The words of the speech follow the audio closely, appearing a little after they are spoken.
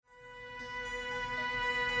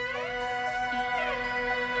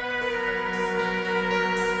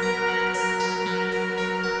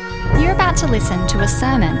about to listen to a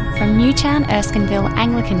sermon from Newtown Erskineville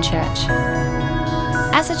Anglican Church.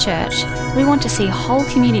 As a church, we want to see whole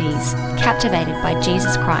communities captivated by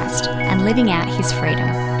Jesus Christ and living out his freedom.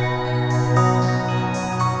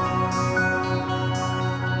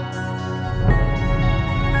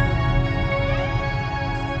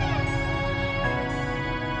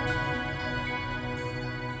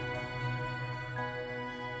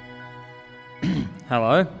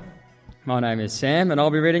 Hello, my name is Sam and I'll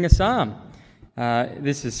be reading a psalm.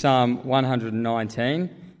 This is Psalm 119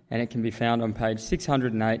 and it can be found on page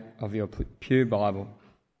 608 of your Pew Bible.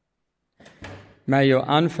 May your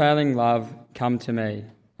unfailing love come to me,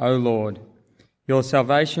 O Lord, your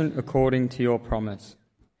salvation according to your promise.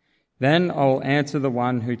 Then I will answer the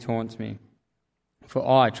one who taunts me, for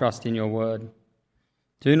I trust in your word.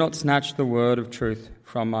 Do not snatch the word of truth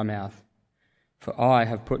from my mouth, for I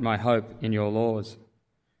have put my hope in your laws.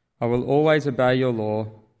 I will always obey your law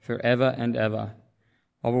forever and ever.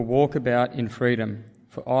 I will walk about in freedom,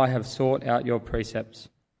 for I have sought out your precepts.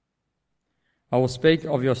 I will speak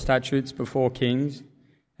of your statutes before kings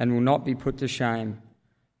and will not be put to shame,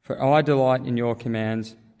 for I delight in your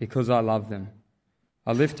commands because I love them.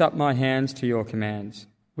 I lift up my hands to your commands,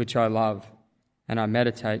 which I love, and I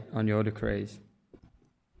meditate on your decrees.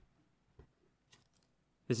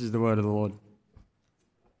 This is the word of the Lord.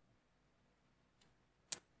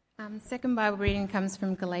 Second Bible reading comes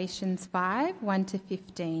from Galatians 5, 1 to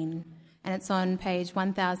 15, and it's on page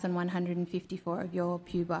 1154 of your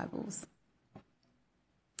Pew Bibles.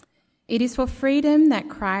 It is for freedom that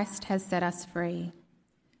Christ has set us free.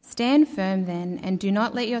 Stand firm then, and do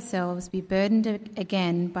not let yourselves be burdened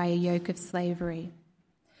again by a yoke of slavery.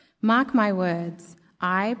 Mark my words,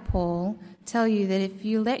 I, Paul, tell you that if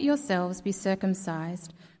you let yourselves be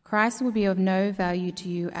circumcised, Christ will be of no value to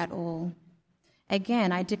you at all.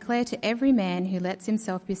 Again, I declare to every man who lets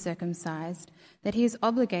himself be circumcised that he is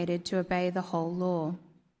obligated to obey the whole law.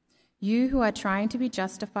 You who are trying to be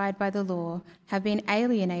justified by the law have been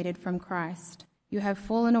alienated from Christ. You have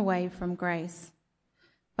fallen away from grace.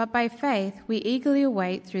 But by faith we eagerly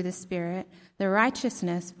await through the Spirit the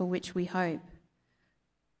righteousness for which we hope.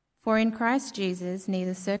 For in Christ Jesus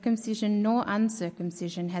neither circumcision nor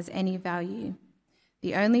uncircumcision has any value.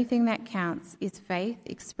 The only thing that counts is faith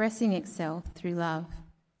expressing itself through love.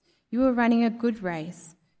 You are running a good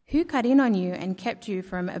race. Who cut in on you and kept you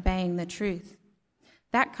from obeying the truth?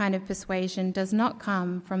 That kind of persuasion does not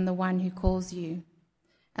come from the one who calls you.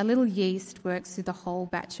 A little yeast works through the whole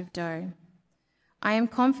batch of dough. I am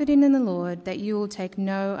confident in the Lord that you will take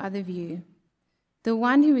no other view. The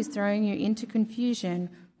one who is throwing you into confusion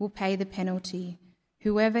will pay the penalty,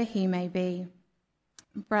 whoever he may be.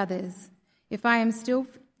 Brothers, if I am still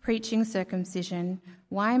preaching circumcision,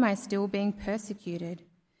 why am I still being persecuted?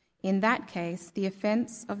 In that case, the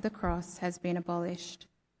offence of the cross has been abolished.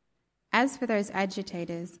 As for those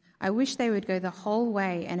agitators, I wish they would go the whole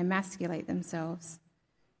way and emasculate themselves.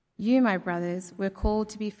 You, my brothers, were called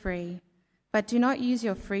to be free, but do not use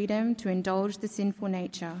your freedom to indulge the sinful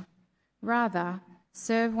nature. Rather,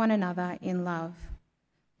 serve one another in love.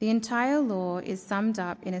 The entire law is summed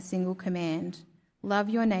up in a single command: love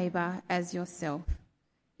your neighbour as yourself.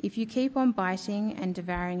 If you keep on biting and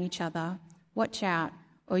devouring each other, watch out,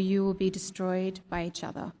 or you will be destroyed by each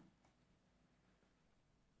other.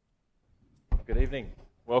 Good evening.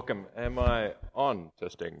 Welcome. Am I on?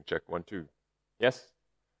 Testing. Check 1, 2. Yes?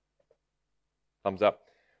 Thumbs up.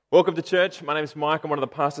 Welcome to church. My name is Mike. I'm one of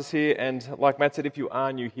the pastors here. And like Matt said, if you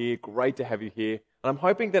are new here, great to have you here. And I'm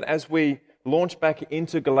hoping that as we launch back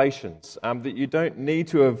into Galatians, that you don't need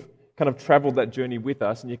to have kind of traveled that journey with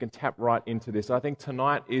us and you can tap right into this. I think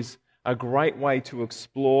tonight is a great way to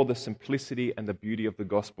explore the simplicity and the beauty of the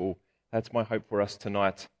gospel. That's my hope for us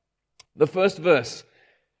tonight. The first verse,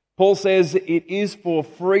 Paul says, it is for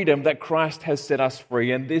freedom that Christ has set us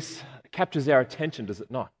free. And this captures our attention, does it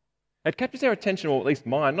not? It captures our attention, or at least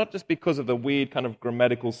mine, not just because of the weird kind of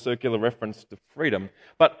grammatical circular reference to freedom,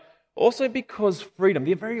 but also because freedom,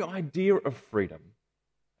 the very idea of freedom,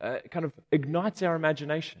 kind of ignites our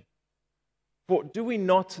imagination. For do we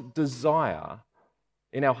not desire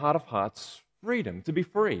in our heart of hearts freedom, to be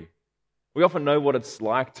free? We often know what it's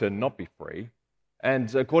like to not be free,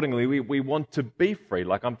 and accordingly we want to be free.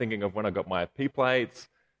 Like I'm thinking of when I got my P plates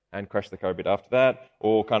and crashed the car a bit after that,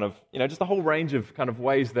 or kind of, just a whole range of kind of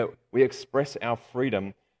ways that we express our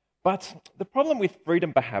freedom. But the problem with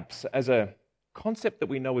freedom, perhaps, as a concept that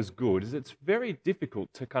we know is good, is it's very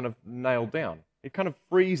difficult to kind of nail down. It kind of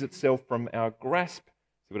frees itself from our grasp.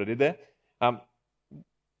 See what I did there?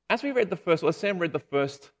 As Sam read the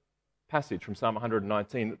first passage from Psalm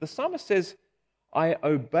 119, the psalmist says, I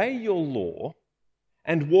obey your law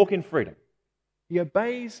and walk in freedom. He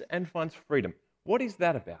obeys and finds freedom. What is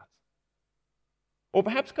that about? Or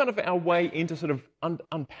perhaps kind of our way into sort of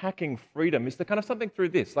unpacking freedom is to kind of something through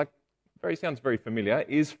this. Like, sounds very familiar.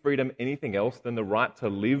 Is freedom anything else than the right to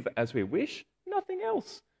live as we wish? Nothing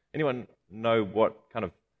else. Anyone know what kind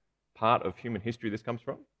of part of human history this comes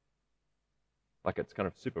from? Like, it's kind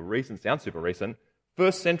of super recent, sounds super recent.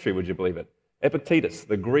 1st century, would you believe it? Epictetus,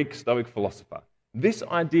 the Greek Stoic philosopher. This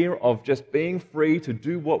idea of just being free to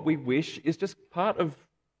do what we wish is just part of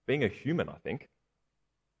being a human, I think.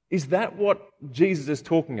 Is that what Jesus is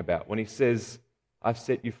talking about when he says, I've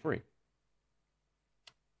set you free?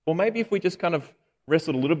 Or maybe if we just kind of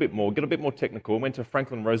wrestled a little bit more, get a bit more technical, went to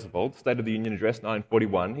Franklin Roosevelt, State of the Union Address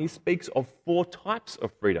 1941, he speaks of 4 types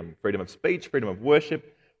of freedom. Freedom of speech, freedom of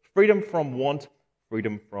worship, freedom from want,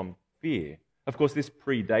 freedom from fear. Of course, this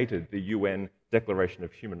predated the UN Declaration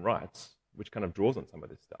of Human Rights, which kind of draws on some of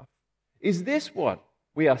this stuff. Is this what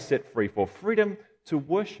we are set free for? Freedom to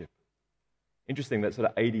worship. Interesting that sort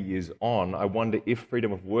of 80 years on, I wonder if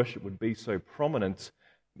freedom of worship would be so prominent.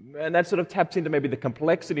 And that sort of taps into maybe the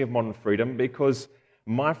complexity of modern freedom, because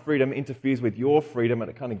my freedom interferes with your freedom and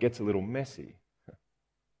it kind of gets a little messy.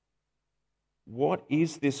 What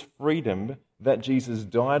is this freedom that Jesus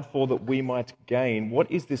died for that we might gain? What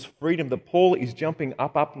is this freedom that Paul is jumping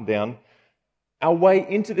up and down? Our way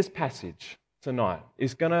into this passage tonight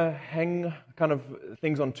is going to hang kind of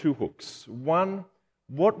things on 2 hooks. One,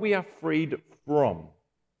 what we are freed from.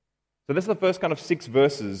 So this is the first kind of 6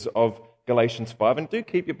 verses of Galatians 5. And do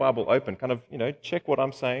keep your Bible open, kind of, check what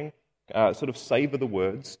I'm saying, sort of savor the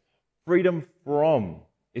words. Freedom from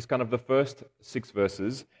is kind of the first 6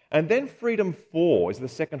 verses. And then freedom for is the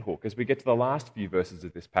second hook as we get to the last few verses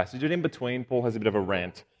of this passage. And in between, Paul has a bit of a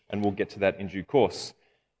rant, and we'll get to that in due course.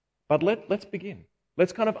 But let's begin.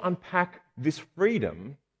 Let's kind of unpack this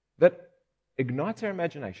freedom that ignites our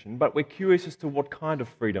imagination, but we're curious as to what kind of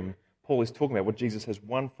freedom Paul is talking about, what Jesus has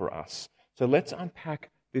won for us. So let's unpack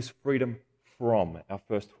this freedom from, our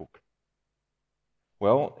first hook.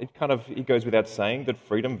 Well, it goes without saying that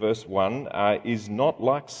freedom, verse 1, is not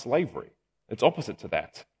like slavery. It's opposite to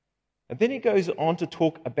that. And then he goes on to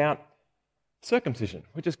talk about circumcision,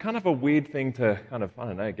 which is kind of a weird thing to kind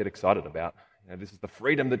of, get excited about. This is the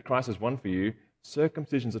freedom that Christ has won for you.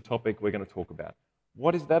 Circumcision is a topic we're going to talk about.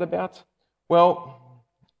 What is that about? Well,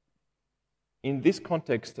 in this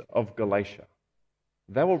context of Galatia,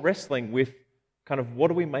 they were wrestling with kind of what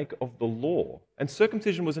do we make of the law? And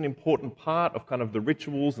circumcision was an important part of kind of the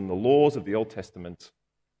rituals and the laws of the Old Testament.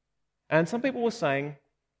 And some people were saying,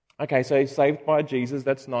 okay, so saved by Jesus,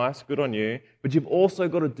 that's nice, good on you, but you've also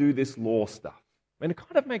got to do this law stuff. I mean, it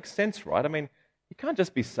kind of makes sense, right? I mean, you can't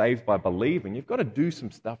just be saved by believing, you've got to do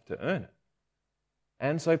some stuff to earn it.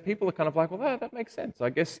 And so people are kind of like, well, that makes sense. I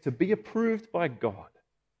guess to be approved by God,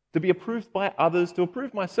 to be approved by others, to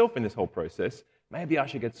approve myself in this whole process, maybe I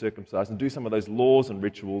should get circumcised and do some of those laws and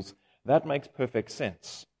rituals. That makes perfect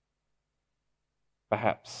sense.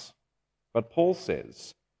 Perhaps. But Paul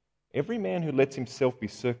says, every man who lets himself be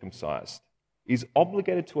circumcised is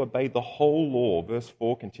obligated to obey the whole law. Verse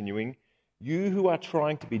 4 continuing, you who are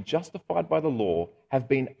trying to be justified by the law have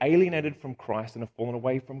been alienated from Christ and have fallen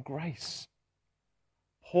away from grace.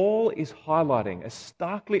 Paul is highlighting as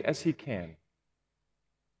starkly as he can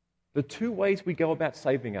the 2 ways we go about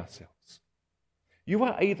saving ourselves. You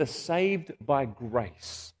are either saved by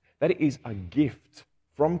grace, that is a gift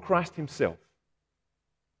from Christ himself.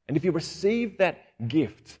 And if you receive that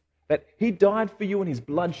gift, that he died for you and his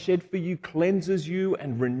blood shed for you, cleanses you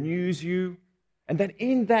and renews you, and that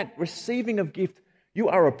in that receiving of gift, you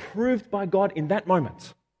are approved by God in that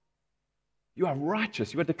moment. You are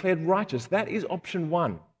righteous. You are declared righteous. That is option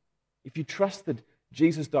 1. If you trust that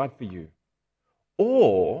Jesus died for you.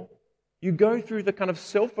 Or you go through the kind of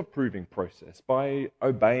self-approving process by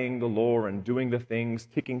obeying the law and doing the things,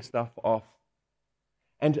 ticking stuff off.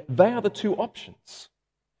 And they are the 2 options.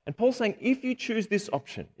 And Paul's saying, if you choose this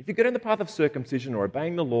option, if you go down the path of circumcision or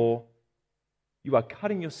obeying the law, you are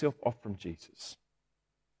cutting yourself off from Jesus.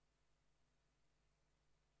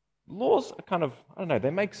 Laws are kind of, they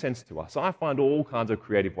make sense to us. I find all kinds of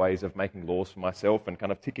creative ways of making laws for myself and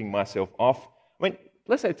kind of ticking myself off. I mean,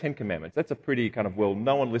 let's say 10 Commandments. That's a pretty kind of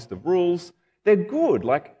well-known list of rules. They're good,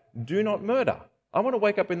 like do not murder. I want to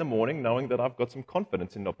wake up in the morning knowing that I've got some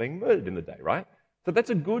confidence in not being murdered in the day, right? So that's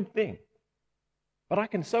a good thing. But I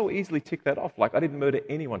can so easily tick that off, like I didn't murder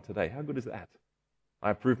anyone today. How good is that?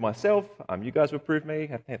 I approve myself. You guys approve me.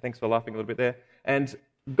 Thanks for laughing a little bit there. And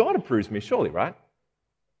God approves me, surely, right?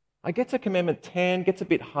 I get to Commandment 10, gets a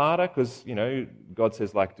bit harder because, God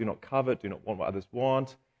says, like, do not covet, do not want what others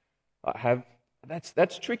want.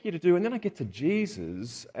 That's tricky to do. And then I get to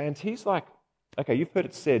Jesus, and he's like, okay, you've heard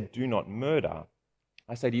it said, do not murder.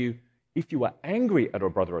 I say to you, if you are angry at a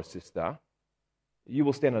brother or sister, you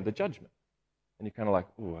will stand under judgment. And you're kind of like,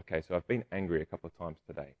 oh, okay, so I've been angry a couple of times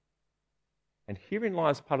today. And herein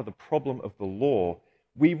lies part of the problem of the law.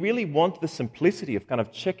 We really want the simplicity of kind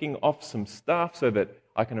of checking off some stuff so that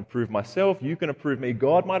I can approve myself, you can approve me,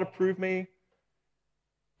 God might approve me.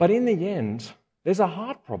 But in the end, there's a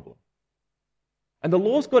heart problem. And the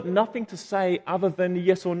law's got nothing to say other than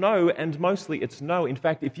yes or no, and mostly it's no. In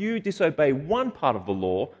fact, if you disobey one part of the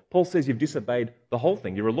law, Paul says you've disobeyed the whole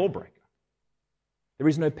thing. You're a lawbreaker. There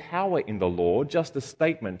is no power in the law, just a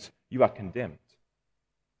statement, you are condemned.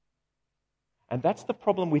 And that's the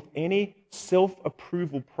problem with any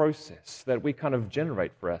self-approval process that we kind of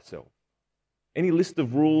generate for ourselves. Any list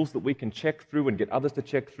of rules that we can check through and get others to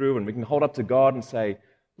check through, and we can hold up to God and say,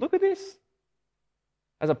 look at this.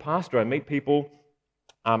 As a pastor, I meet people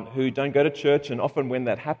who don't go to church, and often when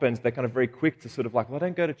that happens, they're kind of very quick to sort of like, well, I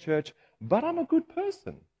don't go to church, but I'm a good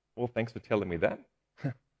person. Well, thanks for telling me that.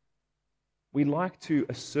 We like to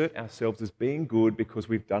assert ourselves as being good because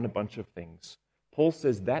we've done a bunch of things. Paul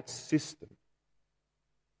says that system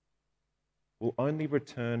will only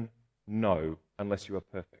return no unless you are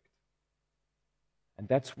perfect. And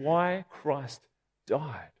that's why Christ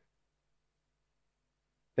died.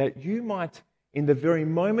 That you might, in the very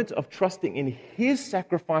moment of trusting in His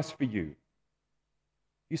sacrifice for you,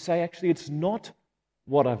 you say, actually, it's not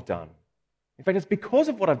what I've done. In fact, it's because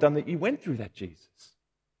of what I've done that you went through that, Jesus.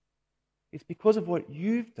 It's because of what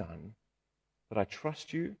you've done that I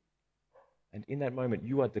trust you, and in that moment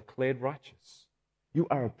you are declared righteous. You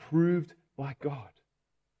are approved by God.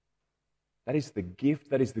 That is the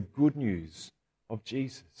gift, that is the good news of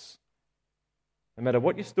Jesus. No matter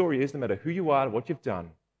what your story is, no matter who you are, what you've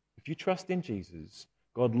done, if you trust in Jesus,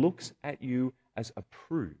 God looks at you as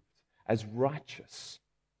approved, as righteous.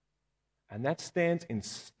 And that stands in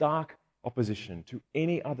stark opposition to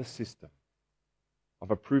any other system of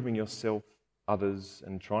approving yourself, others,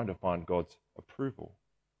 and trying to find God's approval.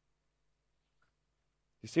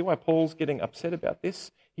 You see why Paul's getting upset about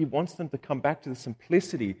this? He wants them to come back to the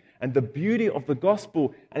simplicity and the beauty of the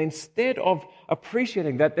gospel, and instead of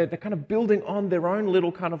appreciating that, they're kind of building on their own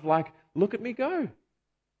little kind of like, look at me go.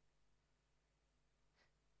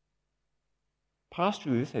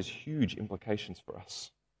 Pastorally, this has huge implications for us.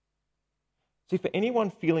 See, for anyone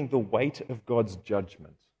feeling the weight of God's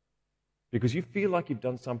judgment, because you feel like you've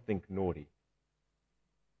done something naughty,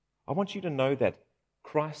 I want you to know that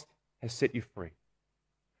Christ has set you free.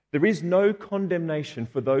 There is no condemnation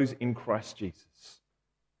for those in Christ Jesus.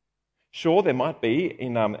 Sure, there might be,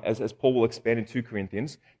 as Paul will expand in 2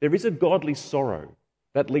 Corinthians, there is a godly sorrow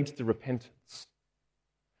that leads to repentance.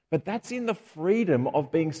 But that's in the freedom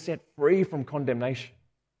of being set free from condemnation.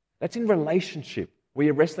 That's in relationship, where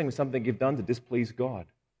you're wrestling with something you've done to displease God.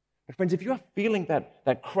 But friends, if you are feeling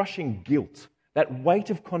that crushing guilt, that weight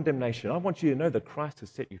of condemnation, I want you to know that Christ has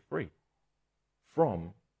set you free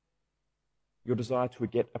from your desire to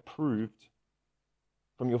get approved,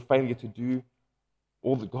 from your failure to do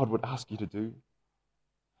all that God would ask you to do.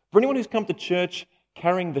 For anyone who's come to church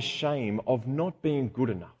carrying the shame of not being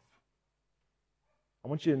good enough, I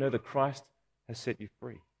want you to know that Christ has set you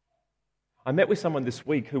free. I met with someone this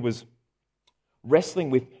week who was wrestling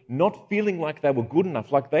with not feeling like they were good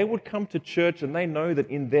enough, like they would come to church and they know that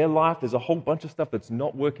in their life there's a whole bunch of stuff that's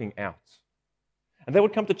not working out. And they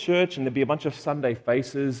would come to church and there'd be a bunch of Sunday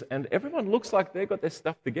faces and everyone looks like they've got their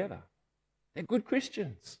stuff together. They're good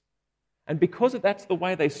Christians. And because that's the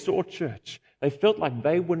way they saw church, they felt like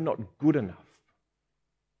they were not good enough.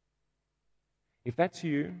 If that's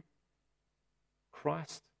you,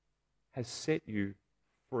 Christ has set you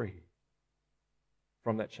free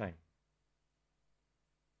from that shame.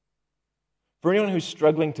 For anyone who's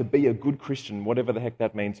struggling to be a good Christian, whatever the heck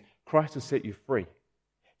that means, Christ has set you free.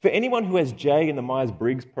 For anyone who has Jay in the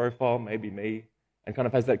Myers-Briggs profile, maybe me, and kind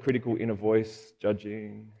of has that critical inner voice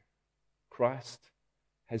judging, Christ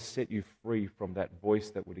has set you free from that voice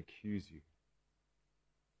that would accuse you.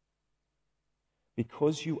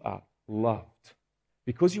 Because you are loved,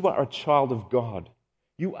 because you are a child of God,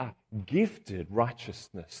 you are gifted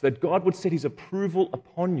righteousness, that God would set His approval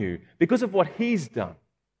upon you because of what He's done,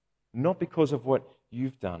 not because of what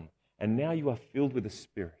you've done. And now you are filled with the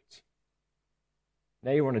Spirit.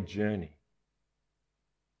 Now you're on a journey.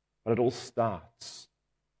 But it all starts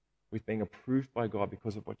with being approved by God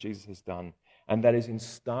because of what Jesus has done. And that is in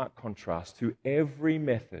stark contrast to every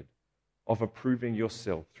method of approving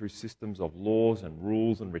yourself through systems of laws and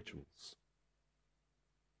rules and rituals.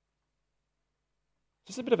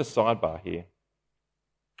 Just a bit of a sidebar here.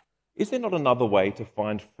 Is there not another way to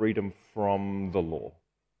find freedom from the law?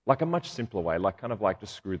 Like a much simpler way, like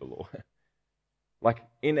just screw the law. Like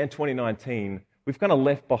in 2019, we've kind of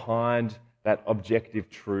left behind that objective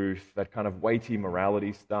truth, that kind of weighty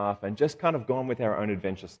morality stuff, and just kind of gone with our own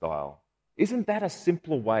adventure style. Isn't that a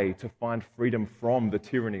simpler way to find freedom from the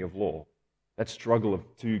tyranny of law, that struggle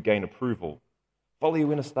to gain approval? Follow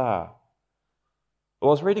you in a star. Well,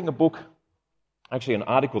 I was reading a book, actually an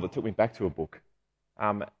article that took me back to a book,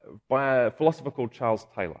 by a philosopher called Charles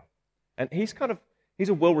Taylor. And he's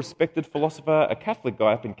a well-respected philosopher, a Catholic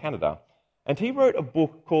guy up in Canada. And he wrote a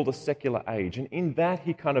book called A Secular Age. And in that,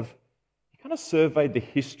 he kind of surveyed the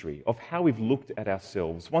history of how we've looked at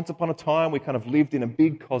ourselves. Once upon a time, we kind of lived in a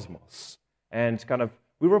big cosmos. And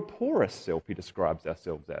we were a porous self, he describes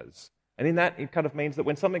ourselves as. And in that, it kind of means that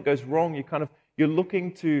when something goes wrong, you're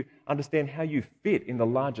looking to understand how you fit in the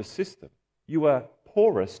larger system. You are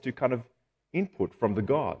porous to kind of input from the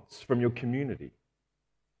gods, from your community.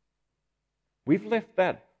 We've left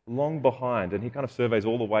that long behind, and he kind of surveys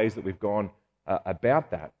all the ways that we've gone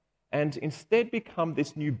about that, and instead become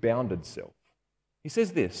this new bounded self. He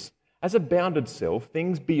says this: as a bounded self,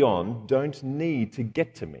 things beyond don't need to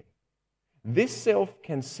get to me. This self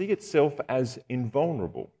can see itself as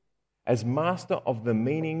invulnerable, as master of the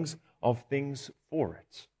meanings of things for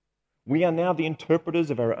it. We are now the interpreters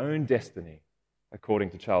of our own destiny,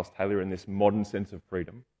 according to Charles Taylor, in this modern sense of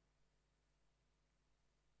freedom.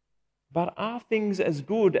 But are things as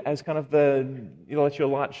good as kind of the let your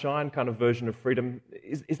light shine kind of version of freedom?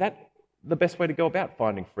 Is that the best way to go about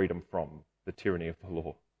finding freedom from the tyranny of the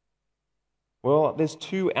law? Well, there's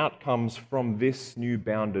two outcomes from this new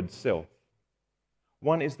bounded self.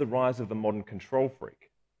 One is the rise of the modern control freak,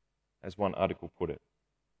 as one article put it.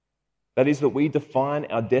 That is that we define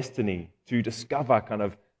our destiny to discover kind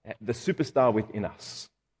of the superstar within us.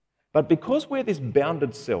 But because we're this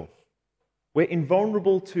bounded self, we're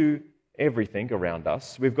invulnerable to everything around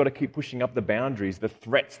us. We've got to keep pushing up the boundaries, the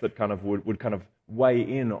threats that kind of would kind of weigh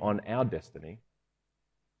in on our destiny.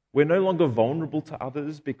 We're no longer vulnerable to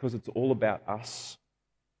others because it's all about us.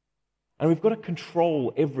 And we've got to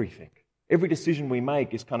control everything. Every decision we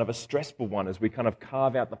make is kind of a stressful one as we kind of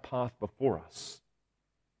carve out the path before us.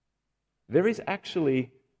 There is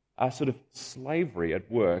actually a sort of slavery at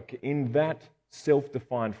work in that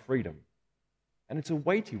self-defined freedom. And it's a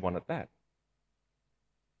weighty one at that.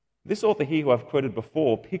 This author here, who I've quoted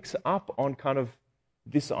before, picks up on kind of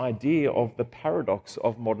this idea of the paradox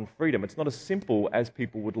of modern freedom. It's not as simple as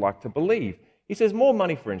people would like to believe. He says more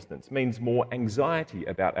money, for instance, means more anxiety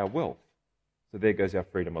about our wealth. So there goes our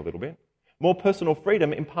freedom a little bit. More personal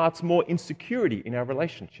freedom imparts more insecurity in our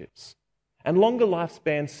relationships. And longer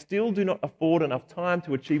lifespans still do not afford enough time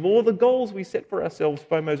to achieve all the goals we set for ourselves.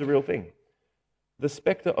 FOMO is a real thing. The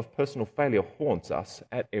spectre of personal failure haunts us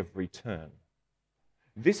at every turn.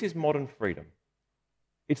 This is modern freedom.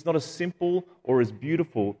 It's not as simple or as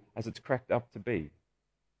beautiful as it's cracked up to be.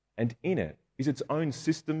 And in it is its own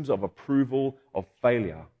systems of approval, of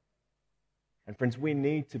failure. And friends, we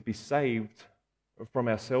need to be saved from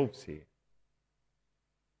ourselves here.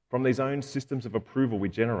 From these own systems of approval we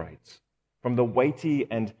generate. From the weighty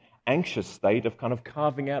and anxious state of kind of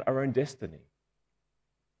carving out our own destiny.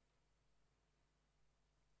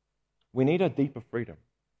 We need a deeper freedom.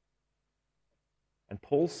 And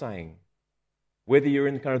Paul's saying, whether you're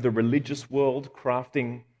in kind of the religious world,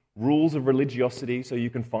 crafting rules of religiosity so you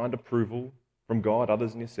can find approval from God,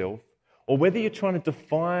 others, and yourself, or whether you're trying to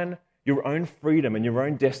define your own freedom and your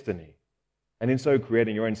own destiny, and in so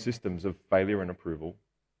creating your own systems of failure and approval,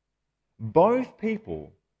 both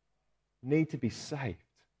people need to be saved,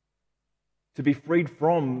 to be freed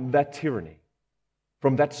from that tyranny,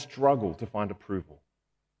 from that struggle to find approval.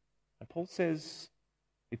 And Paul says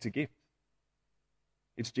it's a gift.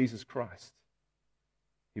 It's Jesus Christ.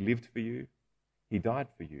 He lived for you, He died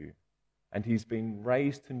for you, and He's been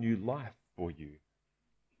raised to new life for you.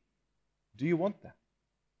 Do you want that?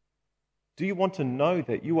 Do you want to know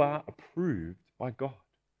that you are approved by God,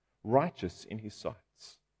 righteous in His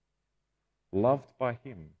sights, loved by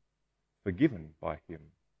Him, forgiven by Him,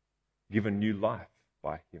 given new life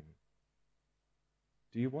by Him?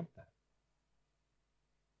 Do you want that?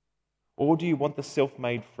 Or do you want the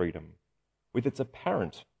self-made freedom with its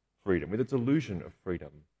apparent freedom, with its illusion of freedom,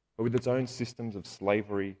 but with its own systems of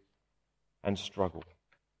slavery and struggle?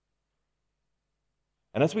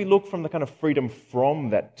 And as we look from the kind of freedom from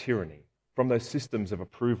that tyranny, from those systems of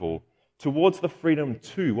approval, towards the freedom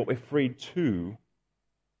to, what we're freed to,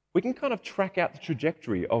 we can kind of track out the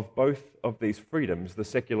trajectory of both of these freedoms, the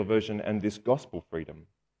secular version and this gospel freedom.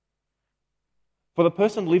 For the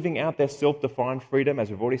person living out their self-defined freedom, as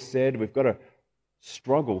we've already said, we've got to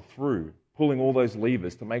struggle through pulling all those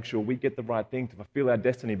levers to make sure we get the right thing to fulfill our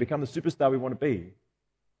destiny, become the superstar we want to be.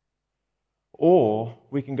 Or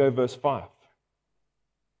we can go verse 5.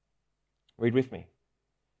 Read with me.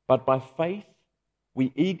 But by faith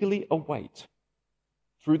we eagerly await,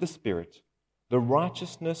 through the Spirit, the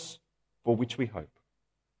righteousness for which we hope.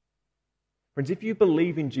 Friends, if you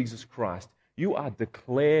believe in Jesus Christ, you are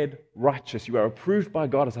declared righteous. You are approved by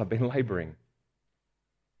God, as I've been laboring.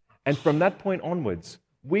 And from that point onwards,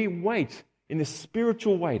 we wait in this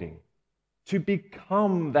spiritual waiting to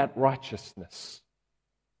become that righteousness.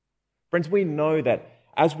 Friends, we know that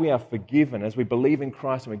as we are forgiven, as we believe in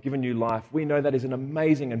Christ and we're given new life, we know that is an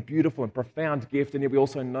amazing and beautiful and profound gift, and yet we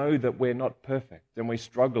also know that we're not perfect, and we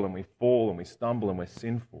struggle and we fall and we stumble and we're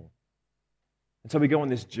sinful. And so we go on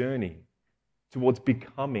this journey towards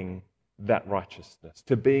becoming that righteousness,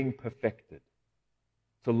 to being perfected,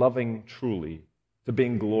 to loving truly, to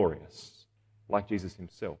being glorious, like Jesus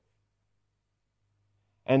himself.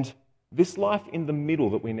 And this life in the middle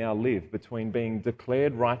that we now live between being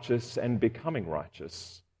declared righteous and becoming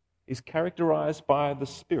righteous is characterized by the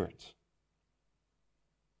Spirit.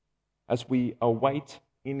 As we await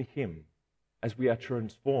in Him, as we are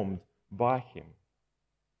transformed by Him.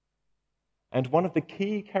 And one of the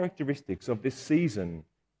key characteristics of this season,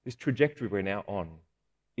 this trajectory we're now on,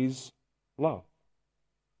 is love.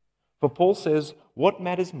 For Paul says, what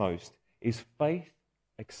matters most is faith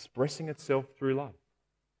expressing itself through love.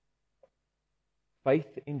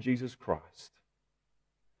 Faith in Jesus Christ,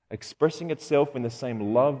 expressing itself in the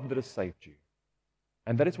same love that has saved you.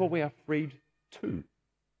 And that is what we are freed to.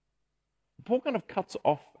 Paul kind of cuts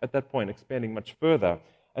off at that point, expanding much further,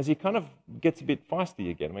 as he kind of gets a bit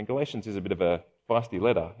feisty again. I mean, Galatians is a bit of a feisty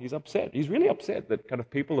letter. He's upset. He's really upset that kind of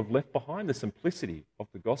people have left behind the simplicity of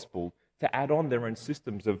the gospel to add on their own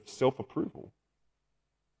systems of self-approval.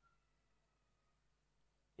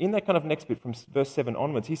 In that kind of next bit from verse 7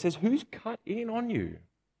 onwards, he says, who's cut in on you?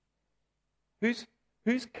 Who's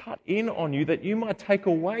cut in on you that you might take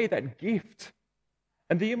away that gift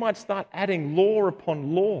and that you might start adding law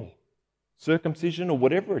upon law, circumcision or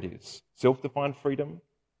whatever it is, self-defined freedom?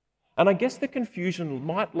 And I guess the confusion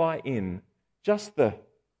might lie in just the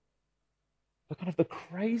kind of the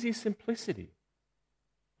crazy simplicity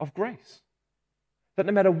of grace. That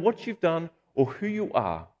no matter what you've done or who you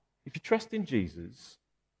are, if you trust in Jesus,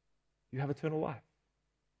 you have eternal life.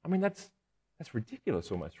 I mean, that's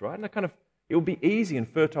ridiculous almost, right? And it would be easy and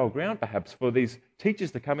fertile ground perhaps for these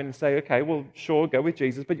teachers to come in and say, okay, well, sure, go with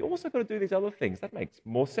Jesus, but you also got to do these other things. That makes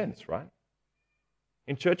more sense, right?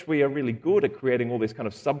 In church, we are really good at creating all this kind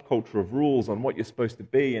of subculture of rules on what you're supposed to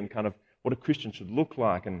be and kind of what a Christian should look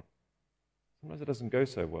like, and sometimes it doesn't go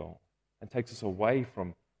so well and takes us away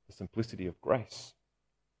from the simplicity of grace.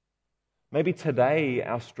 Maybe today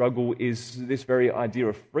our struggle is this very idea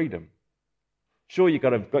of freedom. Sure, you've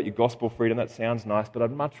got your gospel freedom, that sounds nice, but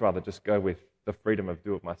I'd much rather just go with the freedom of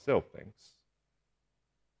do it myself things.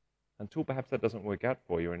 Until perhaps that doesn't work out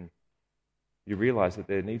for you and you realize that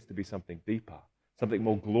there needs to be something deeper, something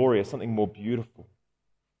more glorious, something more beautiful.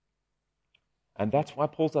 And that's why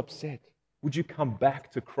Paul's upset. Would you come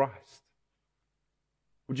back to Christ?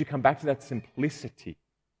 Would you come back to that simplicity?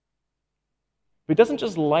 But he doesn't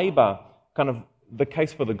just labor kind of the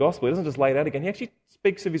case for the gospel. He doesn't just lay it out again. He actually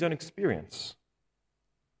speaks of his own experience,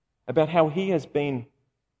 about how he has been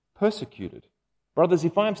persecuted. Brothers,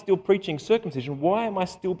 if I am still preaching circumcision, why am I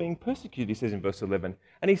still being persecuted? He says in verse 11.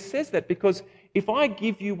 And he says that because if I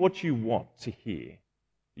give you what you want to hear,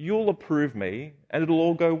 you'll approve me and it'll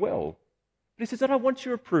all go well. But he says, I don't want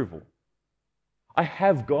your approval. I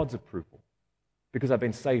have God's approval because I've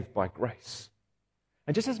been saved by grace.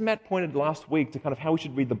 And just as Matt pointed last week to kind of how we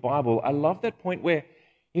should read the Bible, I love that point where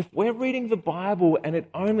if we're reading the Bible and it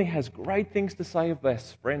only has great things to say of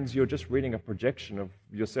us, friends, you're just reading a projection of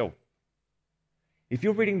yourself. If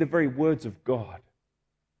you're reading the very words of God,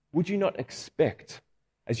 would you not expect,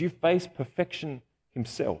 as you face perfection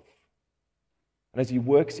himself, and as he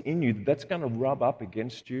works in you, that's going to rub up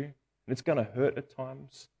against you, and it's going to hurt at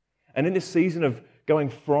times? And in this season of going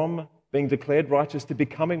from being declared righteous to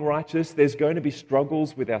becoming righteous, there's going to be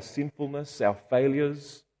struggles with our sinfulness, our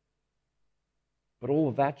failures. But all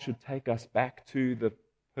of that should take us back to the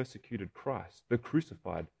persecuted Christ, the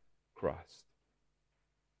crucified Christ.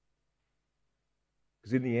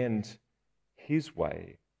 Because in the end, his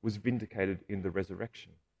way was vindicated in the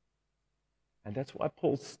resurrection. And that's why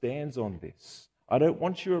Paul stands on this. I don't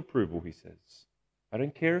want your approval, he says. I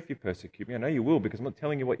don't care if you persecute me. I know you will because I'm not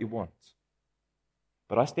telling you what you want.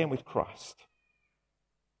 But I stand with Christ.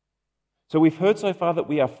 So we've heard so far that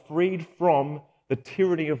we are freed from the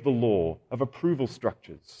tyranny of the law, of approval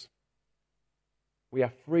structures. We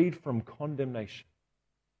are freed from condemnation.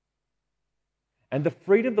 And the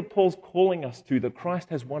freedom that Paul's calling us to, that Christ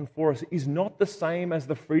has won for us, is not the same as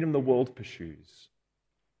the freedom the world pursues.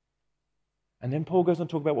 And then Paul goes on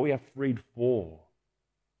to talk about what we are freed for.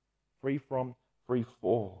 Free from, free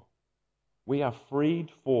for. We are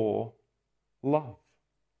freed for love.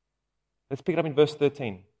 Let's pick it up in verse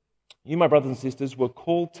 13. You, my brothers and sisters, were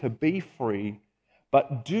called to be free,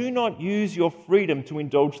 but do not use your freedom to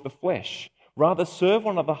indulge the flesh. Rather, serve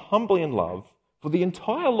one another humbly in love, for the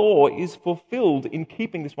entire law is fulfilled in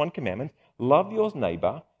keeping this one commandment: love your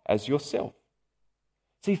neighbor as yourself.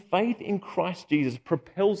 See, faith in Christ Jesus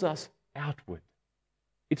propels us outward.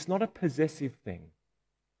 It's not a possessive thing,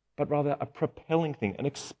 but rather a propelling thing, an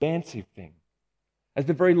expansive thing. As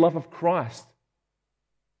the very love of Christ,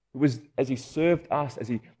 it was as he served us, as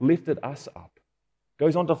he lifted us up,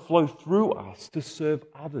 goes on to flow through us to serve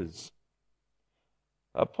others.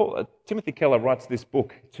 Timothy Keller writes this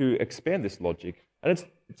book to expand this logic, and it's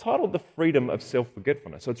titled The Freedom of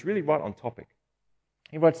Self-Forgetfulness, so it's really right on topic.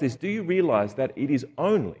 He writes this: do you realize that it is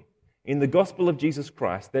only in the gospel of Jesus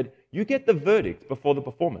Christ that you get the verdict before the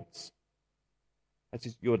performance? That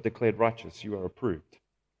is, you are declared righteous, you are approved.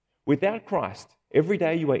 Without Christ, every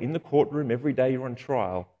day you are in the courtroom, every day you're on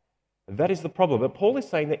trial. That is the problem. But Paul is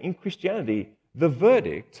saying that in Christianity, the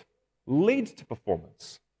verdict leads to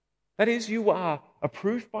performance. That is, you are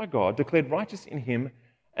approved by God, declared righteous in Him,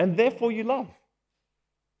 and therefore you love.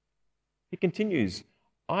 He continues,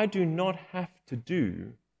 I do not have to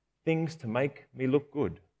do things to make me look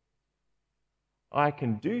good. I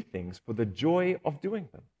can do things for the joy of doing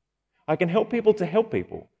them. I can help people to help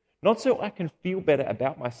people, not so I can feel better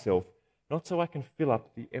about myself, not so I can fill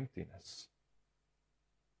up the emptiness.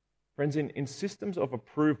 Friends, in systems of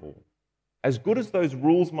approval, as good as those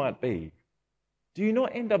rules might be, do you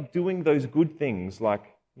not end up doing those good things like,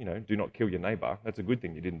 do not kill your neighbor? That's a good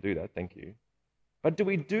thing you didn't do that, thank you. But do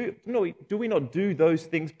we not do those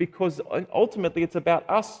things because ultimately it's about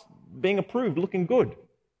us being approved, looking good?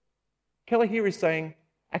 Keller here is saying,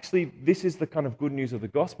 actually, this is the kind of good news of the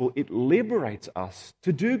gospel. It liberates us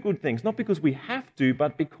to do good things, not because we have to,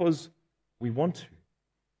 but because we want to.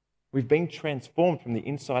 We've been transformed from the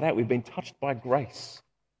inside out. We've been touched by grace.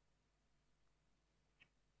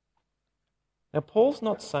 Now, Paul's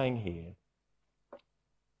not saying here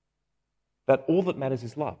that all that matters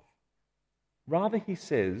is love. Rather, he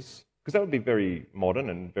says, because that would be very modern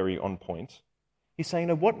and very on point, he's saying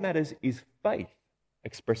that what matters is faith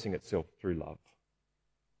expressing itself through love.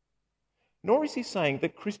 Nor is he saying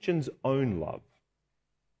that Christians own love,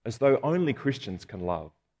 as though only Christians can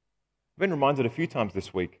love. I've been reminded a few times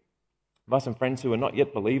this week by some friends who are not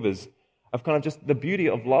yet believers of kind of just the beauty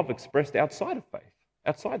of love expressed outside of faith,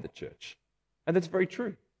 outside the church. And that's very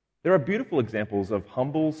true. There are beautiful examples of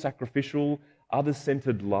humble, sacrificial,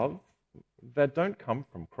 others-centered love that don't come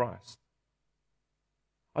from Christ.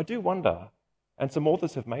 I do wonder, and some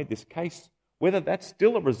authors have made this case, whether that's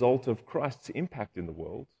still a result of Christ's impact in the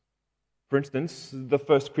world. For instance, the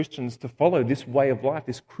first Christians to follow this way of life,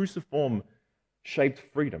 this cruciform-shaped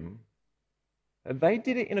freedom, they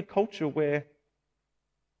did it in a culture where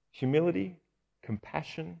humility,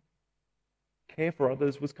 compassion, care for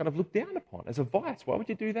others was kind of looked down upon as a vice. Why would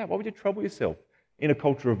you do that? Why would you trouble yourself in a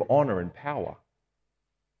culture of honor and power?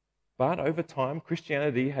 But over time,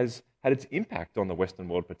 Christianity has had its impact on the Western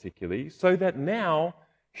world particularly, so that now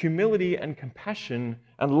humility and compassion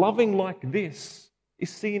and loving like this is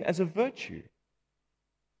seen as a virtue.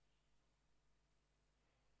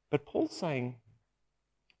 But Paul's saying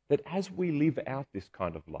that as we live out this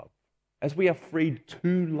kind of love, as we are freed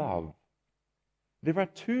to love, there are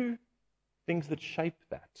two things that shape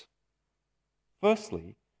that.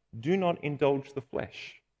 Firstly, do not indulge the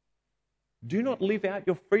flesh. Do not live out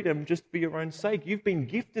your freedom just for your own sake. You've been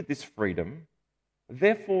gifted this freedom,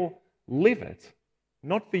 therefore live it,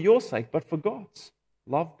 not for your sake, but for God's.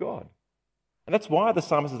 Love God. And that's why the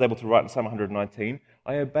psalmist is able to write in Psalm 119,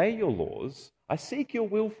 I obey your laws, I seek your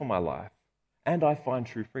will for my life, and I find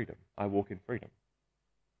true freedom. I walk in freedom.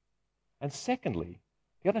 And secondly,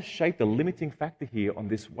 the other shape, the limiting factor here on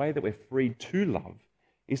this way that we're freed to love,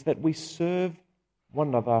 is that we serve one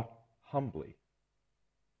another humbly.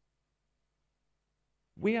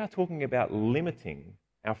 We are talking about limiting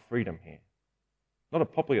our freedom here. Not a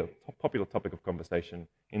popular topic of conversation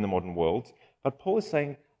in the modern world, but Paul is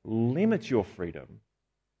saying, limit your freedom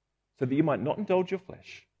so that you might not indulge your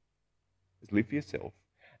flesh, just live for yourself,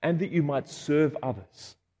 and that you might serve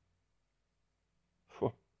others.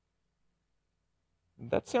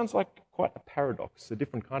 That sounds like quite a paradox, a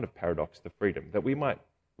different kind of paradox to freedom, that we might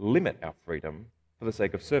limit our freedom for the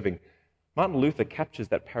sake of serving. Martin Luther captures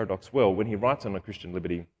that paradox well when he writes on a Christian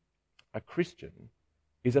liberty, a Christian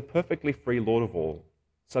is a perfectly free Lord of all,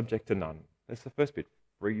 subject to none. That's the first bit,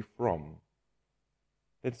 free from.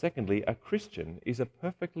 Then secondly, a Christian is a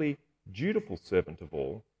perfectly dutiful servant of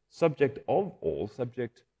all, subject of all,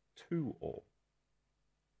 subject to all.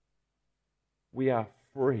 We are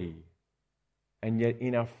free, and yet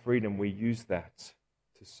in our freedom we use that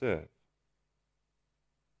to serve.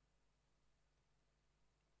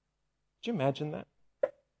 Could you imagine that?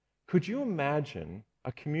 Could you imagine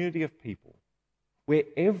a community of people where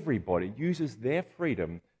everybody uses their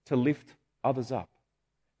freedom to lift others up?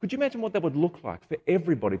 Could you imagine what that would look like for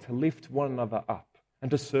everybody to lift one another up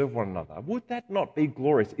and to serve one another? Would that not be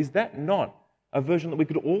glorious? Is that not a version that we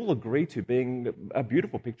could all agree to being a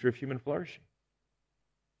beautiful picture of human flourishing?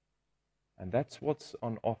 And that's what's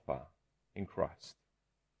on offer in Christ.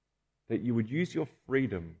 That you would use your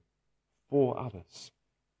freedom for others.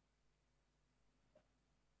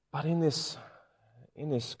 But in this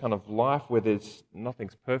kind of life where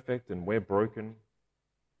nothing's perfect and we're broken,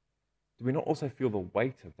 do we not also feel the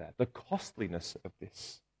weight of that, the costliness of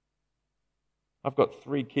this? I've got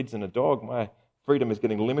 3 kids and a dog. My freedom is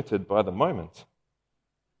getting limited by the moment.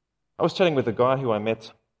 I was chatting with a guy who I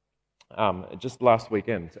met just last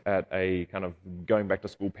weekend at a kind of going back to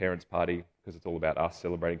school parents party, because it's all about us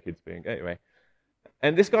celebrating kids being, anyway.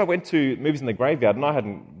 And this guy went to Movies in the Graveyard, and I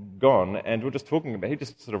hadn't gone, and we were just talking about, he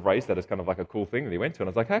just sort of raised that as kind of like a cool thing that he went to, and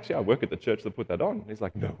I was like, actually, I work at the church that put that on. And he's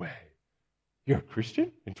like, no way, you're a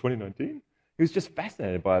Christian in 2019? He was just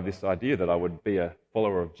fascinated by this idea that I would be a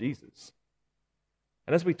follower of Jesus.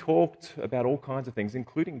 And as we talked about all kinds of things,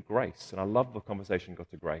 including grace, and I love the conversation got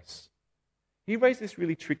to grace, he raised this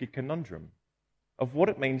really tricky conundrum of what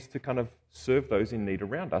it means to kind of serve those in need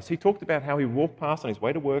around us. He talked about how he walked past on his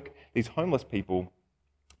way to work these homeless people,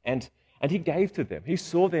 and he gave to them. He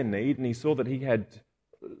saw their need, and he saw that he had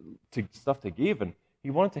stuff to give, and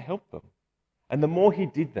he wanted to help them. And the more he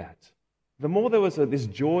did that, the more there was this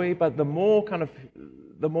joy, but the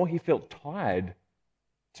more he felt tired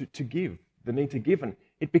to give, the need to give. And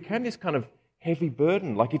it became this kind of heavy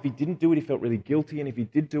burden. Like if he didn't do it, he felt really guilty, and if he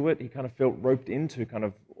did do it, he kind of felt roped into kind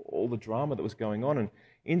of all the drama that was going on. And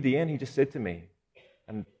in the end, he just said to me,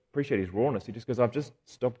 and appreciate his rawness, he just goes, I've just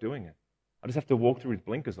stopped doing it. I just have to walk through with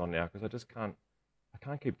blinkers on now because I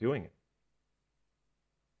can't keep doing it.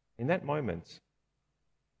 In that moment,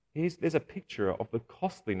 there's a picture of the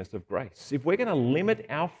costliness of grace. If we're going to limit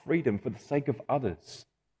our freedom for the sake of others,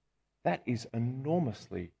 that is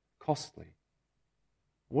enormously costly.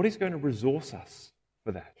 What is going to resource us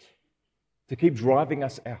for that? To keep driving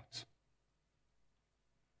us out?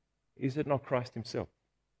 Is it not Christ himself?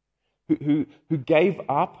 Who gave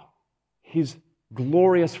up his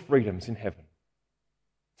glorious freedoms in heaven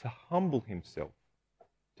to humble himself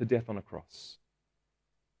to death on a cross,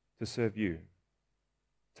 to serve you,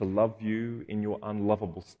 to love you in your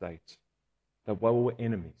unlovable state, that while we were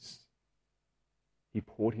enemies, he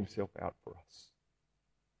poured himself out for us.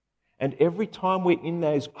 And every time we're in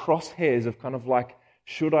those crosshairs of kind of like,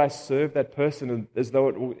 should I serve that person as though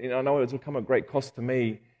I know it will come at great cost to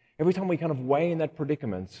me, every time we kind of weigh in that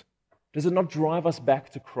predicament, does it not drive us back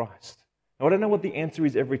to Christ? Now, I don't know what the answer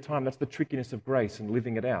is every time. That's the trickiness of grace and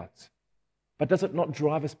living it out. But does it not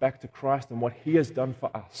drive us back to Christ and what he has done for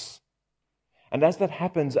us? And as that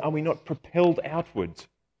happens, are we not propelled outward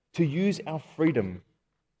to use our freedom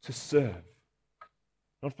to serve?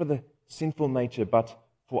 Not for the sinful nature, but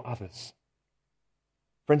for others.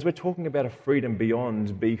 Friends, we're talking about a freedom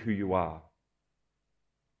beyond be who you are.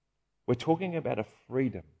 We're talking about a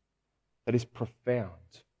freedom that is profound,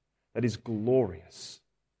 that is glorious,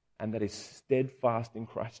 and that is steadfast in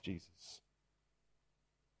Christ Jesus.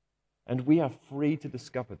 And we are free to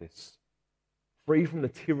discover this, free from the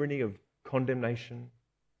tyranny of condemnation,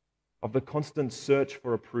 of the constant search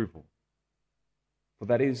for approval, for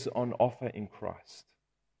that is on offer in Christ.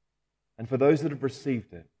 And for those that have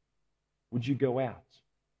received it, would you go out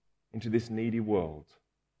into this needy world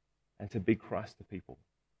and to be Christ to people?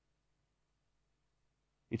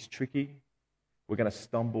 It's tricky. We're going to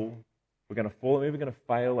stumble. We're going to fall. Maybe we're going to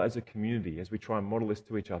fail as a community as we try and model this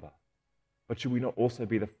to each other. But should we not also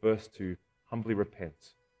be the first to humbly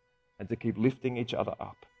repent and to keep lifting each other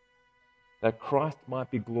up, that Christ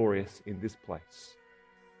might be glorious in this place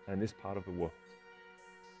and in this part of the world?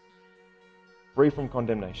 Free from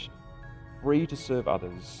condemnation, free to serve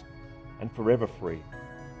others, and forever free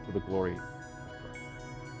to the glory of Christ.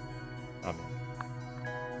 Amen.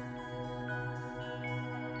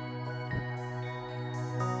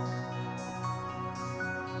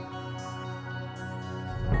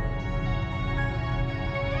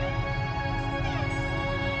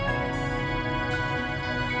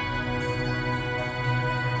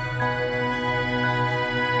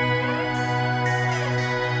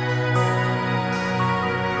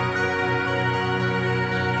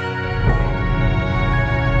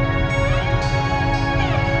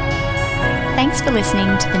 Thanks for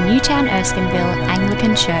listening to the Newtown Erskineville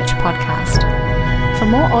Anglican Church podcast. For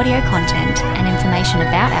more audio content and information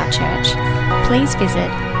about our church, please visit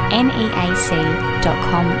neac.com.au.